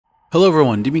Hello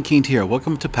everyone, Demon King here.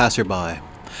 Welcome to Passerby,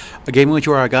 a game in which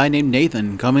you are a guy named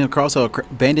Nathan coming across an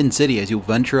abandoned city as you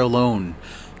venture alone,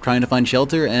 trying to find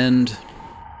shelter and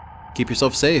keep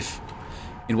yourself safe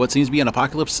in what seems to be an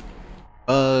apocalyptic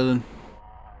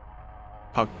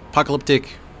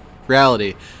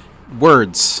reality.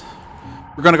 Words.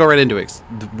 We're gonna go right into it.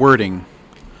 The wording.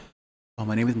 Oh,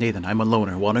 my name is Nathan. I'm a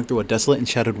loner, wandering through a desolate and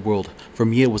shattered world. For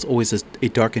me, it was always a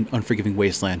dark and unforgiving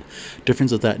wasteland.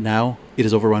 Difference is that now, it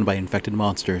is overrun by infected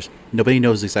monsters. Nobody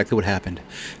knows exactly what happened.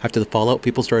 After the fallout,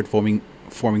 people started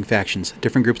forming factions,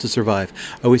 different groups to survive.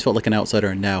 I always felt like an outsider,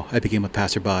 and now, I became a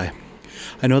passerby.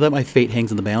 I know that my fate hangs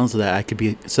in the balance, that I could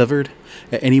be severed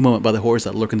at any moment by the horrors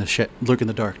that lurk in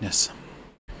the darkness.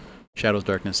 Shadows,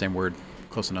 darkness, same word.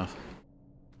 Close enough.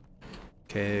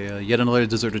 Okay, yet another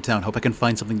deserted town. Hope I can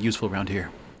find something useful around here.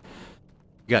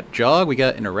 We got jog, we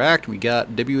got interact, we got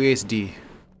WASD.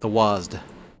 The WASD.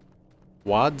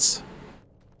 WADS?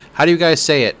 How do you guys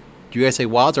say it? Do you guys say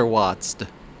WADS or WASD?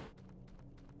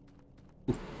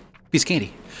 Ooh, piece of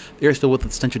candy. The air is filled with the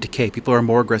stench of decay. People are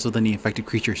more aggressive than the infected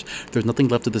creatures. There's nothing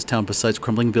left of this town besides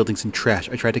crumbling buildings and trash.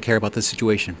 I try to care about this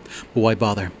situation, but why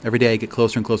bother? Every day I get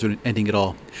closer and closer to ending it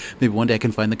all. Maybe one day I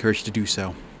can find the courage to do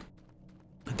so.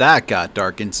 That got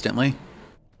dark instantly.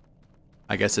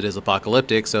 I guess it is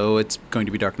apocalyptic, so it's going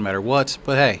to be dark no matter what,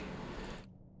 but hey.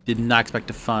 Did not expect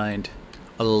to find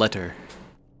a letter.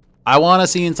 I want to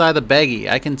see inside the baggie.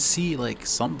 I can see, like,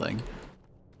 something.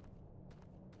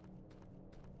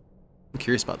 I'm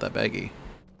curious about that baggie.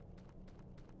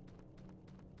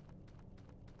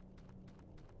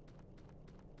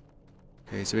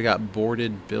 Okay, so we got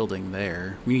boarded building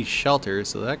there. We need shelter,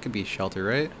 so that could be shelter,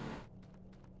 right?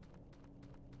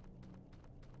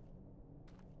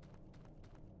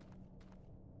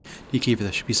 The key for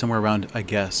this should be somewhere around, I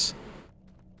guess.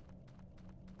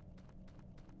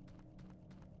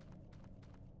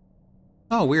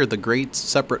 Oh, weird. The grate's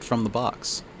separate from the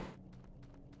box.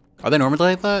 Are they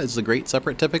normally like that? Is the grate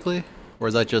separate typically? Or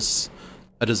is that just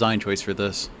a design choice for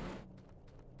this?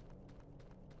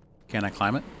 Can I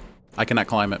climb it? I cannot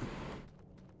climb it.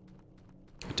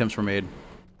 Attempts were made.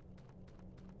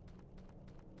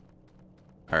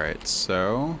 Alright,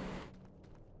 so...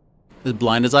 as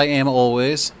blind as I am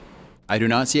always, I do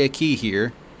not see a key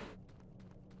here.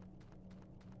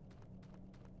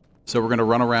 So we're gonna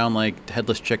run around like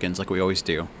headless chickens like we always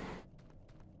do.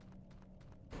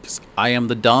 'Cause I am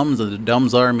the dumbs and the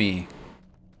dumbs are me.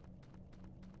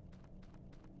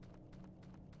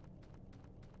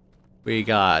 We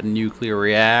got nuclear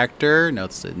reactor. No,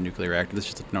 it's a nuclear reactor. This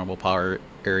is just a normal power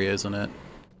area, isn't it?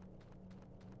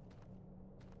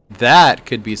 That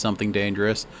could be something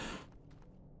dangerous.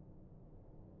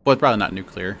 Well, it's probably not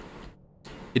nuclear.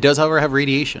 It does, however, have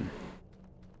radiation.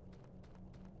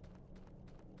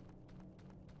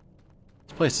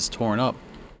 This place is torn up.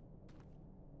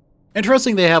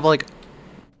 Interesting they have, like,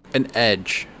 an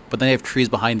edge, but then they have trees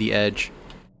behind the edge.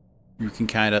 You can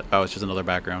kind of... oh, it's just another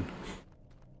background.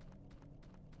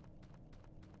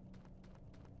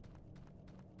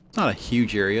 It's not a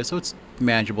huge area, so it's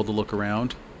manageable to look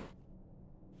around.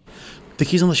 The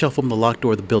key's on the shelf from the locked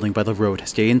door of the building by the road.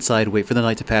 Stay inside, wait for the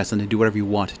night to pass, and then do whatever you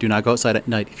want. Do not go outside at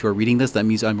night. If you are reading this, that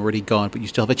means I'm already gone, but you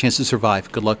still have a chance to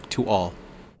survive. Good luck to all.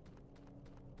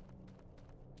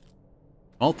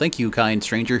 Well, thank you, kind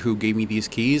stranger who gave me these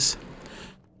keys.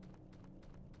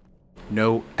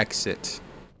 No exit.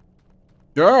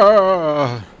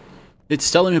 Ah!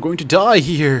 It's telling me I'm going to die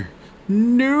here.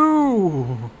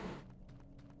 No!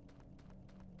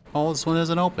 Oh, this one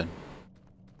isn't open.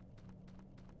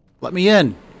 Let me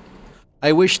in.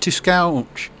 I wish to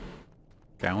scrounge.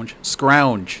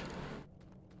 Scrounge.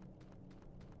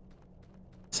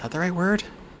 Is that the right word?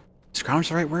 Scrounge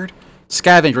the right word?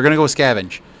 Scavenge. We're gonna go with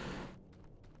scavenge.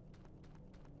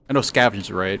 I know scavenge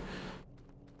is right.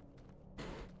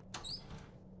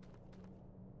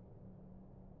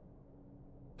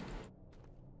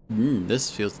 This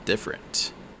feels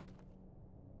different.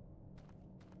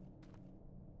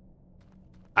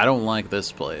 I don't like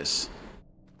this place.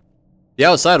 The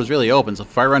outside was really open, so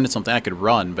if I run into something I could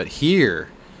run, but here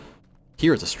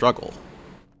is a struggle.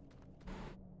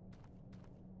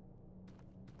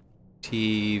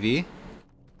 TV.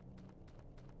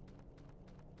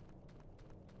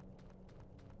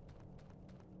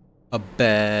 A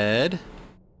bed.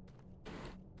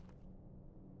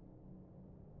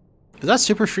 Is that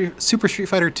Super Street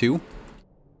Fighter 2?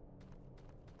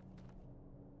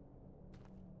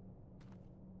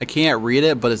 I can't read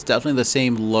it, but it's definitely the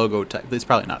same logo type. It's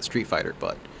probably not Street Fighter,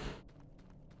 but...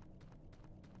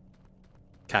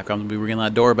 Capcom's gonna be ringing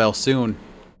that doorbell soon.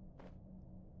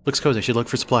 Looks cozy. I should look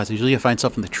for supplies. Usually I find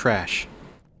stuff in the trash.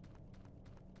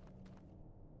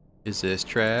 Is this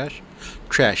trash?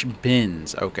 Trash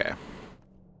bins. Okay.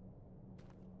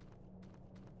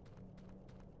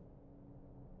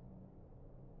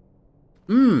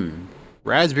 Mmm.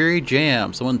 Raspberry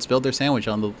jam. Someone spilled their sandwich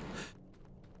on the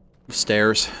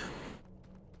stairs.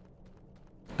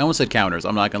 I almost said counters.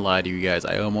 I'm not gonna lie to you guys.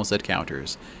 I almost said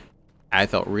counters. I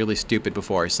felt really stupid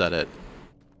before I said it.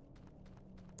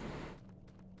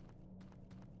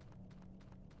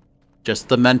 Just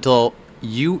the mental,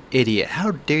 you idiot.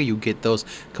 How dare you get those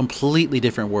completely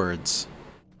different words?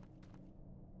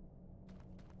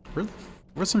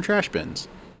 Where's some trash bins?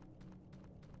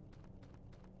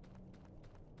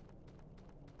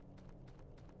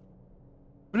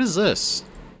 What is this?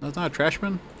 That's not a trash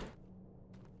bin?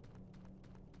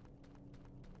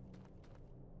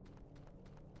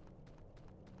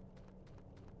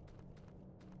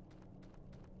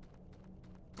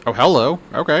 Oh, hello.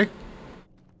 Okay.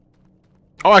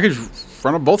 Oh, I could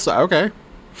front of both sides. Okay.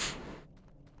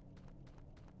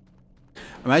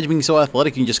 Imagine being so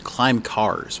athletic you can just climb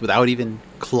cars without even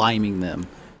climbing them.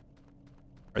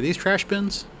 Are these trash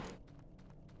bins?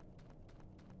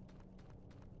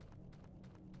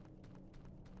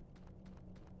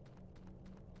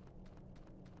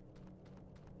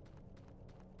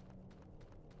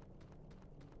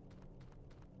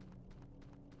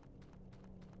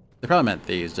 They probably meant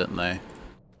these, didn't they?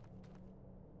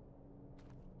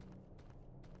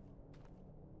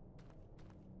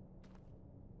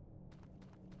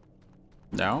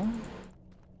 No?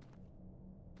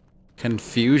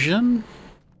 Confusion?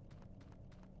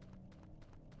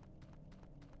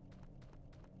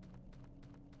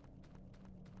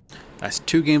 That's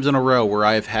 2 games in a row where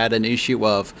I've had an issue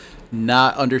of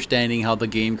not understanding how the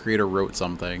game creator wrote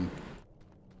something.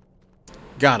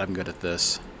 God, I'm good at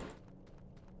this.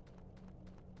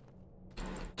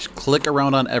 Just click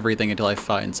around on everything until I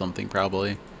find something,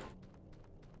 probably.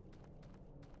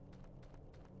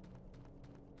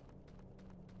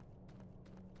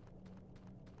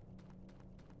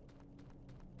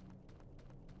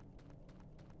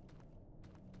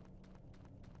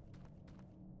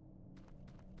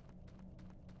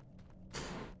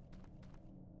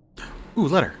 Ooh,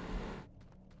 letter.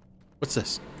 What's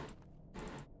this?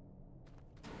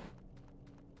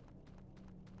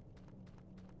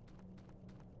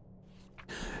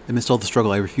 Amidst all the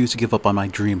struggle, I refuse to give up on my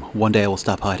dream. One day I will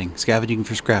stop hiding, scavenging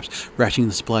for scraps, rationing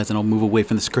the supplies, and I'll move away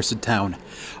from this cursed town.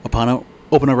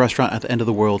 Open a restaurant at the end of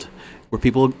the world, where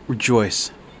people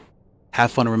rejoice,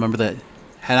 have fun, and remember that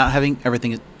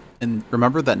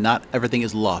not everything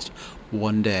is lost.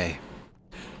 One day.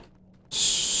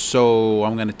 So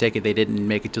I'm gonna take it they didn't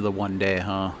make it to the one day,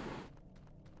 huh?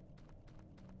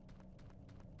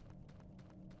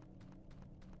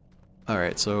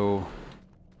 Alright, so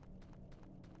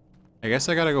I guess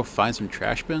I gotta go find some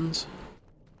trash bins.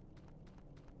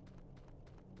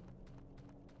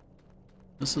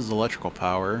 This is electrical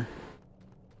power.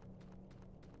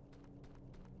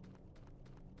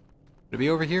 Could it be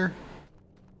over here?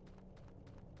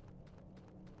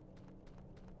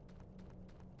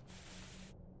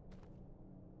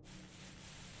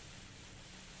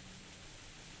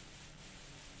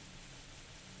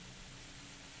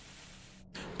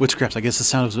 Wood scraps. I guess the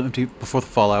sound was empty before the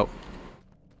fallout.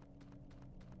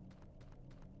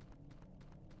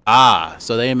 Ah,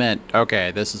 so they meant... Okay,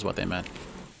 this is what they meant.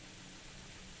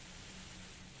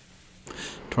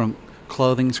 Torn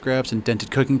clothing scraps and dented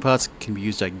cooking pots can be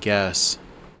used, I guess.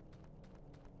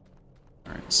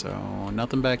 Alright, so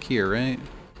nothing back here, right?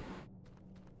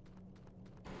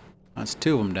 That's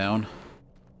 2 of them down.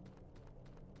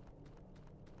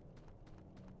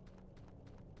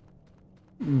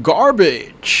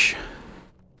 Garbage!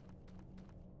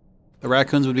 The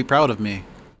raccoons would be proud of me.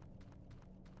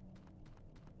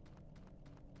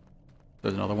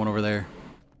 There's another one over there.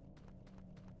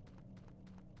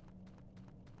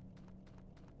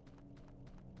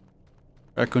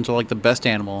 Raccoons are like the best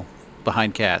animal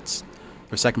behind cats.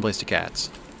 They're second place to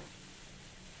cats.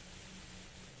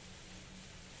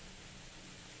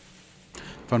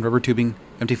 Found rubber tubing,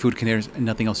 empty food containers, and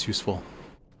nothing else useful.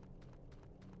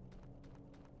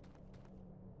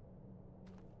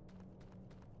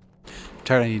 I'm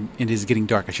tired and it is getting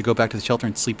dark. I should go back to the shelter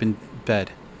and sleep in bed.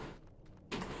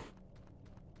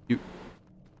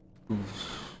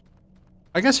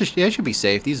 I guess it should be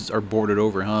safe. These are boarded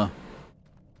over, huh?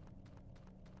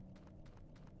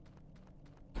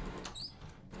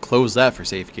 Close that for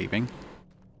safekeeping.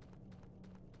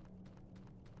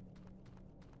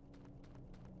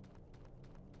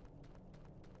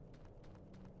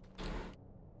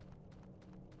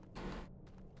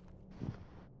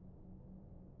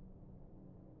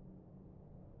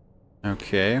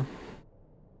 Okay.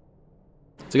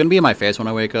 Is it gonna be in my face when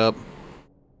I wake up?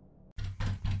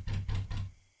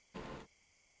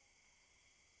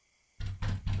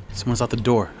 Someone's out the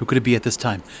door. Who could it be at this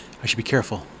time? I should be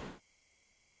careful.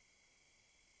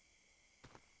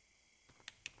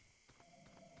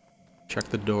 Check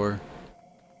the door.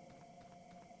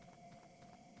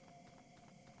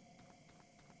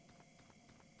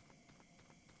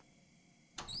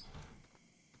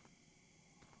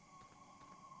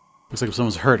 Looks like if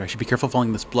someone's hurt, I should be careful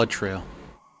following this blood trail.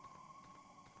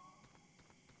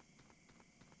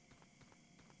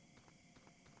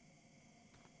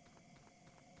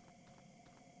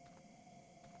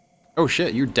 Oh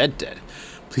shit, you're dead.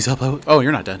 Please help out. Oh,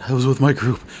 you're not dead. I was with my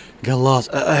group. Got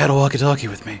lost. I had a walkie-talkie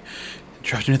with me.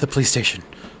 Trapped into the police station.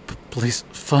 Please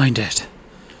find it.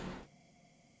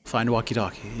 Find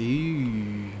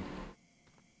walkie-talkie.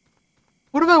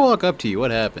 What if I walk up to you? What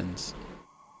happens?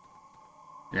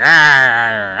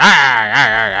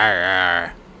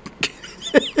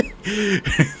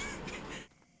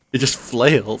 It just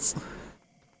flails.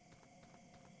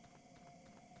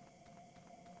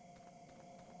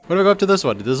 What do I go up to this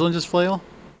one? Did this one just flail?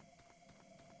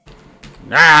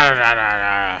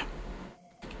 I'm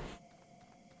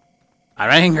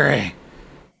angry.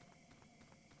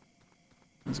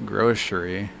 This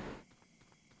grocery.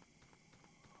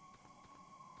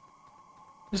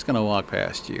 Just gonna walk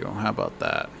past you. How about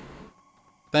that?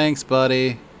 Thanks,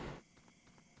 buddy.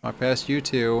 Walk past you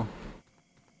too.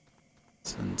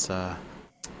 Since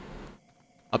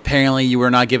apparently you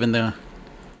were not given the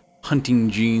hunting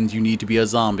genes you need to be a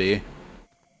zombie.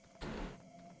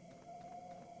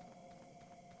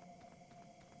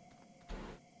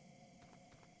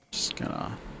 Just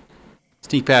gonna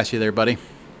sneak past you there, buddy.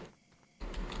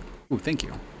 Ooh, thank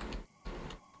you.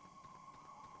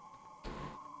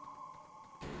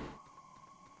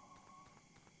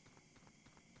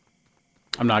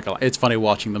 I'm not gonna lie, it's funny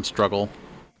watching them struggle.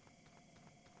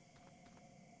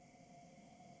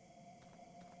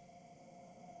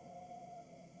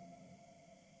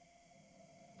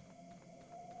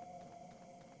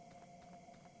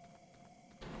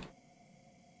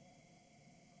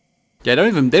 Yeah,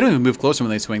 they don't even move closer when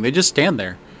they swing. They just stand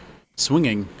there,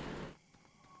 swinging.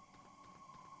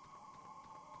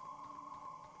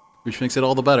 Which makes it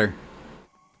all the better.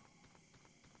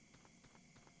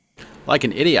 Like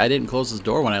an idiot, I didn't close this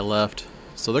door when I left.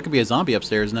 So there could be a zombie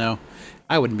upstairs now.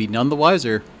 I wouldn't be none the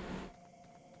wiser.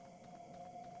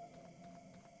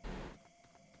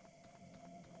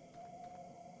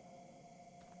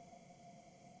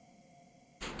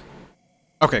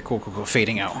 Okay, cool.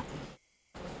 Fading out.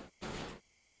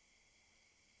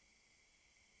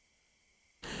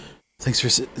 Thanks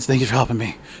for helping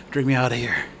me. Bring me out of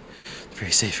here. It's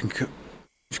very safe and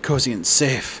cozy and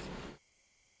safe.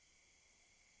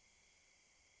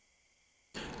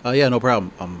 Yeah, no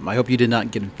problem. I hope you did not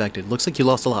get infected. Looks like you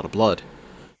lost a lot of blood.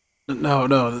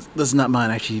 No, this is not mine.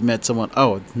 I actually met someone.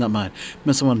 Oh, it's not mine.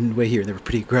 Met someone on the way here. They were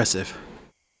pretty aggressive.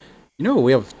 You know what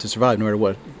we have to survive no matter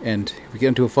what. And if we get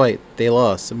into a fight, they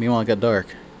lost. And meanwhile, it got dark.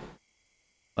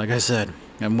 Like I said,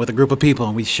 I'm with a group of people,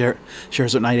 and we share a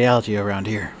certain ideology around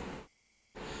here.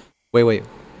 Wait.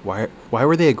 Why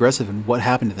were they aggressive, and what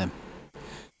happened to them?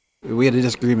 We had a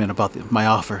disagreement about my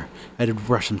offer. I had to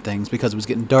rush some things because it was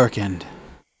getting dark, and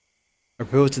I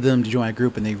proposed to them to join my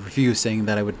group, and they refused, saying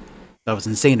that I was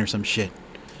insane or some shit.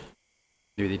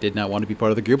 Maybe they did not want to be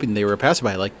part of the group, and they were a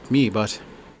passerby like me, but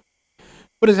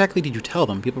what exactly did you tell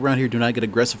them? People around here do not get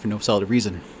aggressive for no solid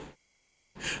reason.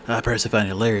 I personally find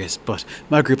it hilarious, but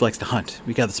my group likes to hunt.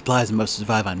 We got the supplies and must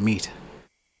survive on meat.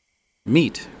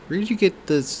 Meat? Where did you get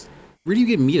this? Where do you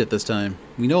get meat at this time?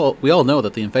 We all know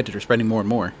that the infected are spreading more and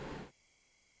more.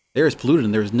 The air is polluted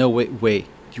and there is no way. Wait,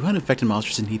 do you hunt infected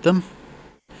monsters and eat them?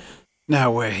 No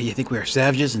way. You think we are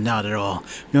savages? Not at all.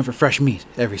 We hunt for fresh meat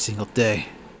every single day.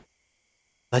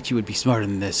 Thought you would be smarter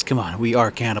than this. Come on, we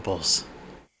are cannibals.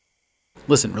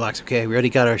 Listen, relax, okay? We already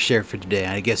got our share for today,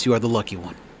 and I guess you are the lucky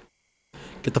one.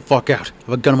 Get the fuck out. I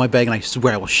have a gun in my bag and I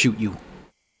swear I will shoot you.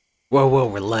 Whoa,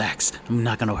 relax. I'm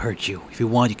not gonna hurt you. If you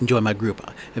want, you can join my group.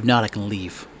 If not, I can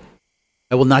leave.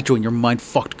 I will not join your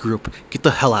mind-fucked group. Get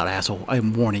the hell out, asshole. I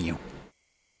am warning you.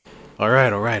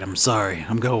 Alright, I'm sorry.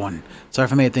 I'm going. Sorry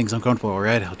if I made things uncomfortable,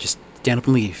 alright? I'll just stand up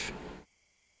and leave.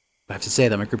 But I have to say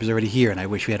that my group is already here, and I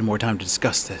wish we had more time to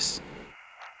discuss this.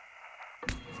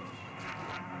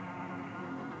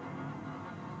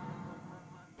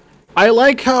 I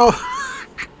like how...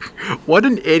 What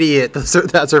an idiot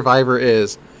that survivor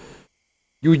is.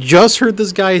 You just heard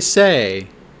this guy say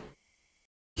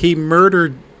he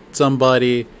murdered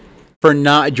somebody for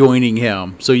not joining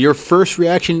him. So your first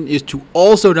reaction is to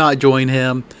also not join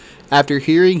him after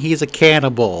hearing he's a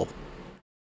cannibal.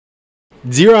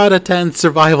 0 out of 10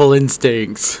 survival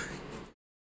instincts.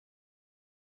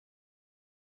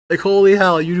 Like, holy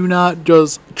hell, you do not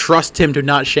just trust him to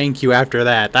not shank you after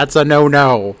that. That's a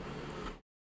no-no.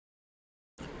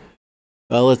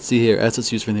 Let's see here.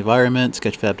 Assets used for the environment,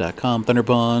 sketchfab.com,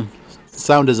 Thunderbond,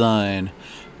 sound design.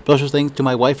 Special thanks to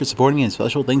my wife for supporting me, and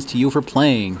special thanks to you for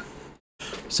playing.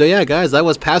 So yeah, guys, that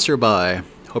was Passerby.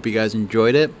 Hope you guys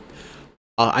enjoyed it.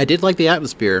 I did like the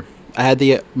atmosphere. I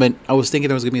was thinking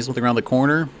there was going to be something around the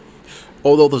corner.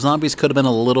 Although the zombies could have been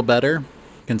a little better,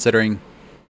 considering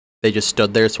they just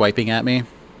stood there swiping at me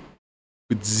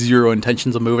with zero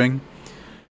intentions of moving.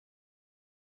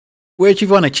 Which, if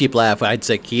you want a cheap laugh, I'd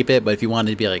say keep it. But if you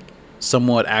wanted to be like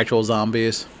somewhat actual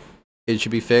zombies, it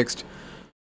should be fixed.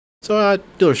 So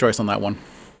dealer's choice on that one.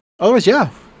 Otherwise, yeah,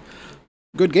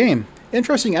 good game.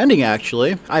 Interesting ending,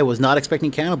 actually. I was not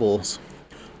expecting cannibals,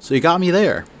 so you got me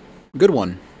there. Good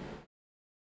one.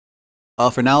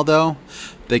 For now, though,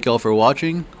 thank you all for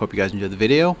watching. Hope you guys enjoyed the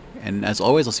video. And as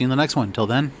always, I'll see you in the next one. Until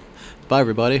then, bye,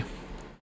 everybody.